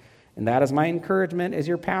justly. And that is my encouragement as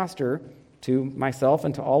your pastor to myself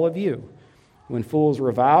and to all of you. When fools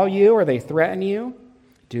revile you or they threaten you,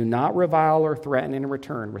 do not revile or threaten in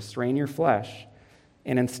return. Restrain your flesh.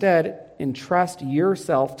 And instead, entrust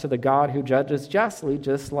yourself to the God who judges justly,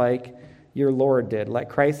 just like your Lord did. Let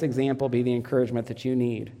Christ's example be the encouragement that you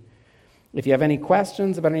need. If you have any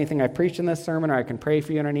questions about anything I preached in this sermon, or I can pray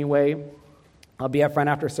for you in any way, I'll be up front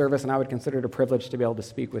after service, and I would consider it a privilege to be able to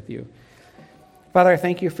speak with you. Father, I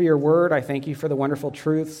thank you for your word. I thank you for the wonderful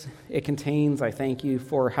truths it contains. I thank you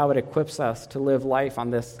for how it equips us to live life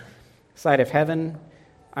on this side of heaven.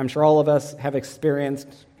 I'm sure all of us have experienced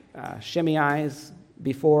Shimei's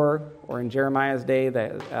before, or in Jeremiah's day,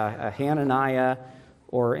 a Hananiah,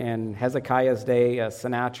 or in Hezekiah's day,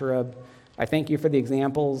 Sennacherib. I thank you for the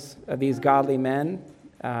examples of these godly men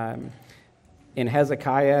in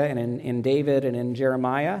Hezekiah and in David and in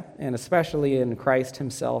Jeremiah, and especially in Christ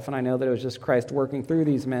himself. And I know that it was just Christ working through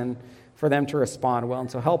these men for them to respond well.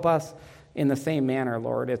 And so help us in the same manner,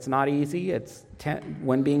 Lord. It's not easy.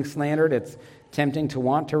 When being slandered, it's tempting to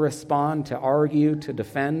want to respond, to argue, to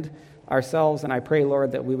defend ourselves. And I pray,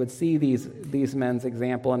 Lord, that we would see these men's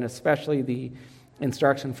example, and especially the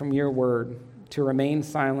instruction from your word to remain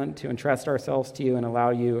silent, to entrust ourselves to you, and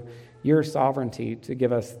allow you your sovereignty to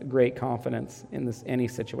give us great confidence in any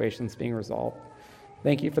situations being resolved.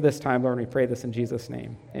 Thank you for this time, Lord, and we pray this in Jesus'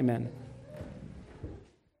 name. Amen.